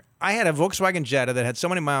exaggerating here. I had a Volkswagen Jetta that had so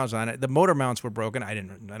many miles on it. The motor mounts were broken. I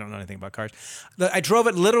don't know anything about cars. I drove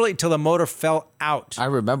it literally until the motor fell out. I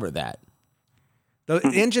remember that. The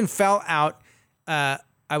engine fell out. I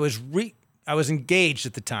was engaged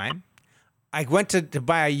at the time. I went to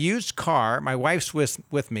buy a used car. My wife's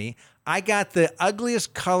with me. I got the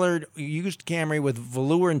ugliest colored used Camry with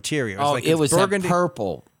velour interior. It was burgundy,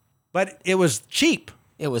 purple. But it was cheap.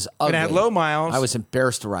 It was ugly. It had low miles. I was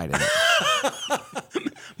embarrassed to ride in it.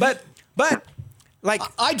 but like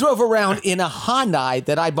I drove around in a Hyundai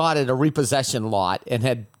that I bought at a repossession lot and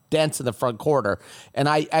had dents in the front quarter, and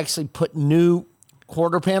I actually put new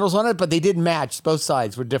quarter panels on it, but they didn't match. Both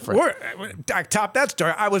sides were different. I topped that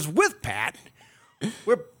story. I was with Pat.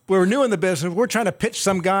 We're new in the business. We're trying to pitch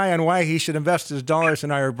some guy on why he should invest his dollars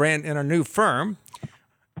in our new firm.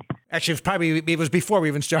 Actually, it was before we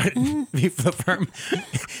even started the firm.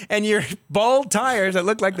 And your bald tires that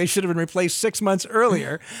looked like they should have been replaced 6 months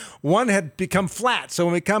earlier, one had become flat. So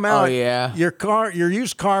when we come out, your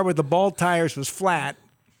used car with the bald tires was flat.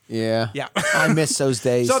 Yeah. Yeah. I miss those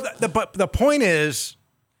days. So the point is,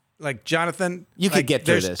 like, Jonathan, you could get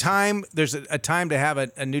through this. There's a time to have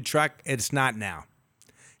a new truck. It's not now.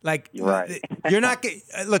 Like, right. You're not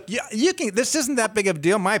look. You can. This isn't that big of a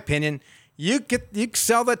deal, in my opinion. You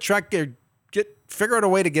sell that truck, figure out a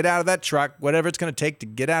way to get out of that truck, whatever it's going to take to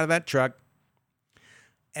get out of that truck.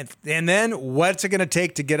 And then what's it going to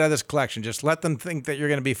take to get out of this collection? Just let them think that you're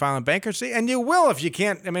going to be filing bankruptcy, and you will if you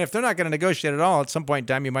can't. I mean, if they're not going to negotiate at all, at some point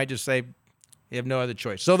in time, you might just say you have no other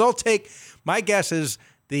choice. So they'll take, my guess is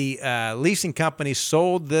the leasing company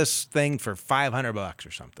sold this thing for $500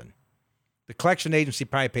 or something. The collection agency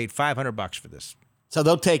probably paid $500 for this. So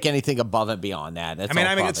they'll take anything above and beyond that. I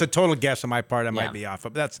mean, it's a total guess on my part. I might be off,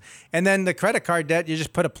 but and then the credit card debt. You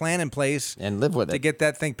just put a plan in place and live with it to get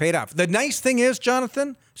that thing paid off. The nice thing is,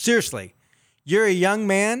 Jonathan, seriously, you're a young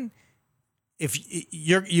man. If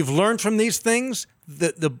you've learned from these things,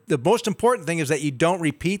 the most important thing is that you don't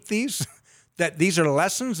repeat these. That these are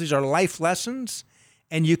lessons. These are life lessons,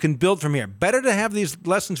 and you can build from here. Better to have these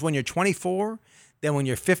lessons when you're 24 than when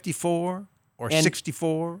you're 54. Or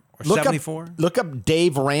 64 or 74. Look up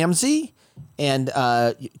Dave Ramsey and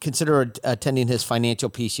consider attending his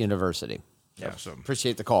Financial Peace University. Yeah, so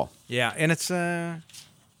appreciate the call. Yeah, and it's well,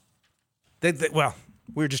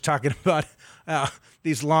 we were just talking about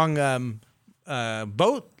these long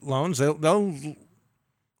boat loans. They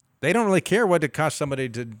don't really care what it costs somebody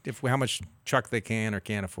how much truck they can or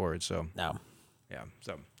can't afford. So no, yeah.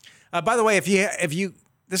 So by the way, if you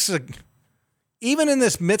this is even in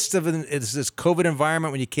this midst of this COVID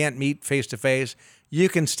environment when you can't meet face-to-face, you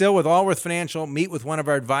can still, with Allworth Financial, meet with one of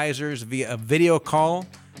our advisors via a video call.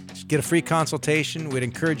 Just get a free consultation. We'd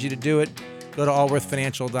encourage you to do it. Go to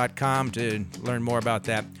allworthfinancial.com to learn more about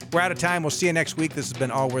that. We're out of time. We'll see you next week. This has been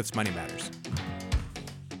Allworth's Money Matters.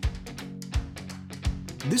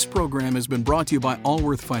 This program has been brought to you by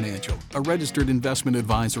Allworth Financial, a registered investment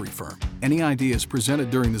advisory firm. Any ideas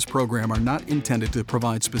presented during this program are not intended to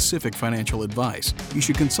provide specific financial advice. You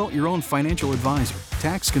should consult your own financial advisor,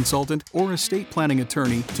 tax consultant, or estate planning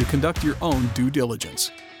attorney to conduct your own due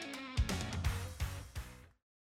diligence.